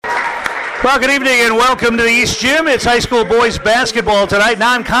Well, good evening and welcome to the East Gym. It's high school boys basketball tonight,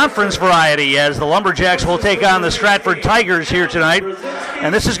 non-conference variety, as the Lumberjacks will take on the Stratford Tigers here tonight.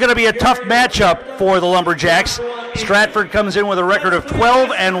 And this is going to be a tough matchup for the Lumberjacks. Stratford comes in with a record of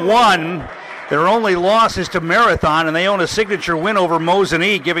 12-1. Their only loss is to Marathon, and they own a signature win over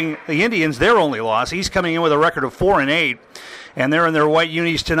Mosinee, giving the Indians their only loss. He's coming in with a record of 4-8. And they're in their white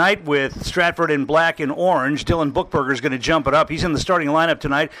unis tonight with Stratford in black and orange. Dylan Bookberger is going to jump it up. He's in the starting lineup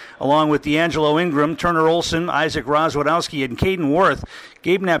tonight, along with D'Angelo Ingram, Turner Olson, Isaac Rozwadowski, and Caden Worth.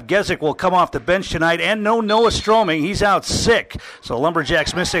 Gabe Napgezik will come off the bench tonight, and no Noah Stroming. He's out sick. So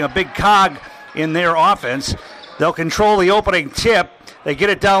Lumberjacks missing a big cog in their offense. They'll control the opening tip. They get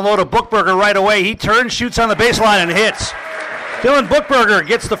it down low to Bookberger right away. He turns, shoots on the baseline, and hits. Dylan Bookberger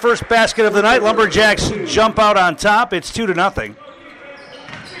gets the first basket of the night. Lumberjacks jump out on top. It's 2-0.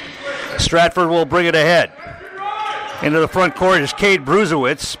 Stratford will bring it ahead. Into the front court is Cade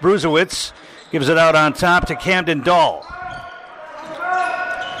Bruzewitz. Bruzewitz gives it out on top to Camden Dahl.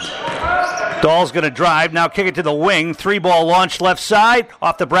 Dahl's going to drive, now kick it to the wing. 3-ball launch left side.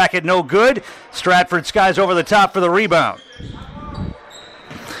 Off the bracket, no good. Stratford skies over the top for the rebound.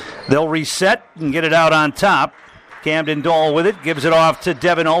 They'll reset and get it out on top. Camden Dahl with it, gives it off to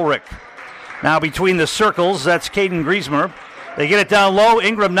Devin Ulrich. Now between the circles, that's Caden Griesmer. They get it down low.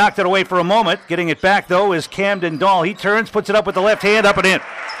 Ingram knocked it away for a moment. Getting it back, though, is Camden Dahl. He turns, puts it up with the left hand, up and in.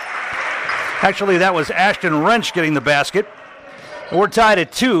 Actually, that was Ashton Wrench getting the basket. We're tied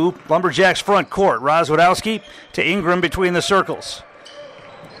at 2. Lumberjacks front court. Rozwadowski to Ingram between the circles.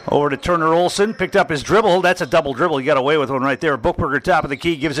 Over to Turner Olson, picked up his dribble. That's a double dribble. He got away with one right there. Bookberger top of the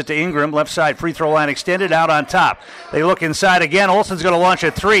key, gives it to Ingram. Left side free throw line extended, out on top. They look inside again. Olson's going to launch a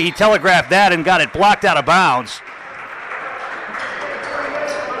 3. He telegraphed that and got it blocked out of bounds.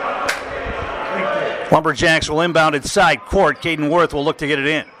 Lumberjacks will inbound inside court. Caden Worth will look to get it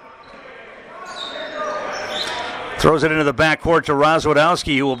in. Throws it into the backcourt to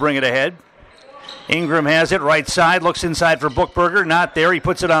Rozwadowski, who will bring it ahead. Ingram has it, right side, looks inside for Bookberger, not there, he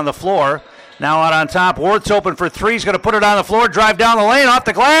puts it on the floor. Now out on top, Worth's open for 3, he's going to put it on the floor, drive down the lane, off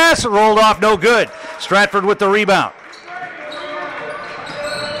the glass, rolled off, no good. Stratford with the rebound.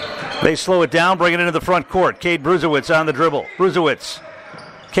 They slow it down, bring it into the front court. Cade Bruzewitz on the dribble. Bruzewitz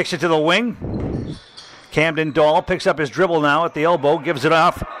kicks it to the wing. Camden Dahl picks up his dribble now at the elbow, gives it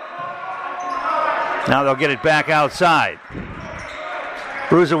off. Now they'll get it back outside.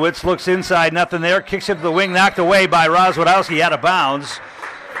 Bruzewitz looks inside, nothing there, kicks it to the wing, knocked away by Rozwadowski, out of bounds.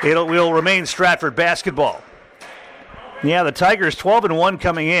 It will remain Stratford basketball. Yeah, the Tigers 12-1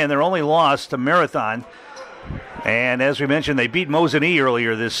 coming in. Their only loss to Marathon. And as we mentioned, they beat Mosinee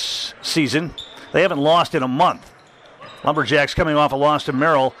earlier this season. They haven't lost in a month. Lumberjacks coming off a loss to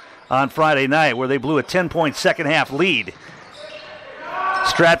Merrill on Friday night, where they blew a 10-point second-half lead.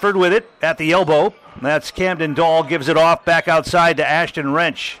 Stratford with it at the elbow. That's Camden Dahl, gives it off back outside to Ashton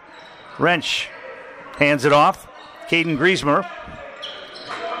Wrench. Wrench hands it off. Caden Griesmer.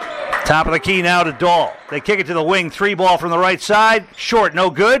 Top of the key now to Dahl. They kick it to the wing. 3-ball from the right side. Short, no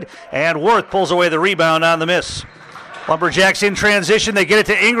good. And Worth pulls away the rebound on the miss. Lumberjacks in transition. They get it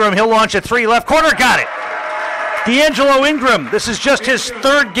to Ingram. He'll launch a 3. Left corner, got it. D'Angelo Ingram. This is just his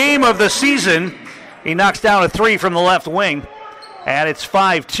 3rd game of the season. He knocks down a 3 from the left wing. And it's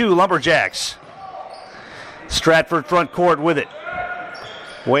 5-2 Lumberjacks. Stratford front court with it.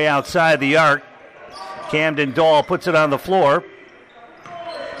 Way outside the arc. Camden Dahl puts it on the floor.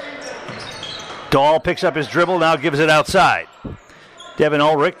 Dahl picks up his dribble, now gives it outside. Devin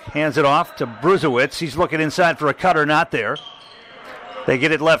Ulrich hands it off to Bruzewitz. He's looking inside for a cutter, not there. They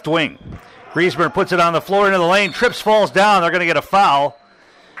get it left wing. Griesmer puts it on the floor into the lane. Trips, falls down. They're going to get a foul.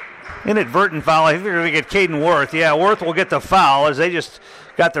 Inadvertent foul. I think they're going to get Caden Worth. Yeah, Worth will get the foul as they just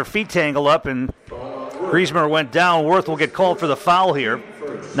got their feet tangled up and Griesmer went down. Worth will get called for the foul here.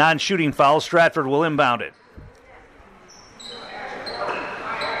 Non-shooting foul. Stratford will inbound it.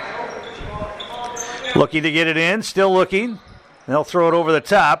 Looking to get it in. Still looking. They'll throw it over the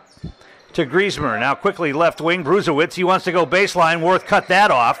top to Griesmer. Now quickly left wing. Bruzewitz. He wants to go baseline. Worth cut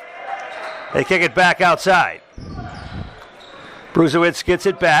that off. They kick it back outside. Bruzewitz gets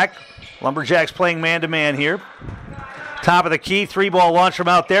it back. Lumberjacks playing man-to-man here. Top of the key, 3-ball launch from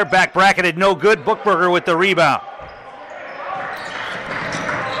out there. Back bracketed, no good. Bookberger with the rebound.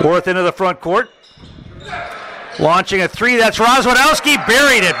 Worth into the front court. Launching a 3, that's Rozwadowski.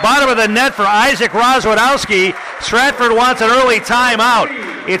 Buried it. Bottom of the net for Isaac Rozwadowski. Stratford wants an early timeout.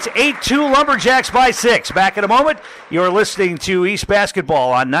 It's 8-2 Lumberjacks by 6. Back in a moment. You're listening to East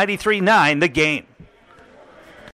Basketball on 93.9 The Game.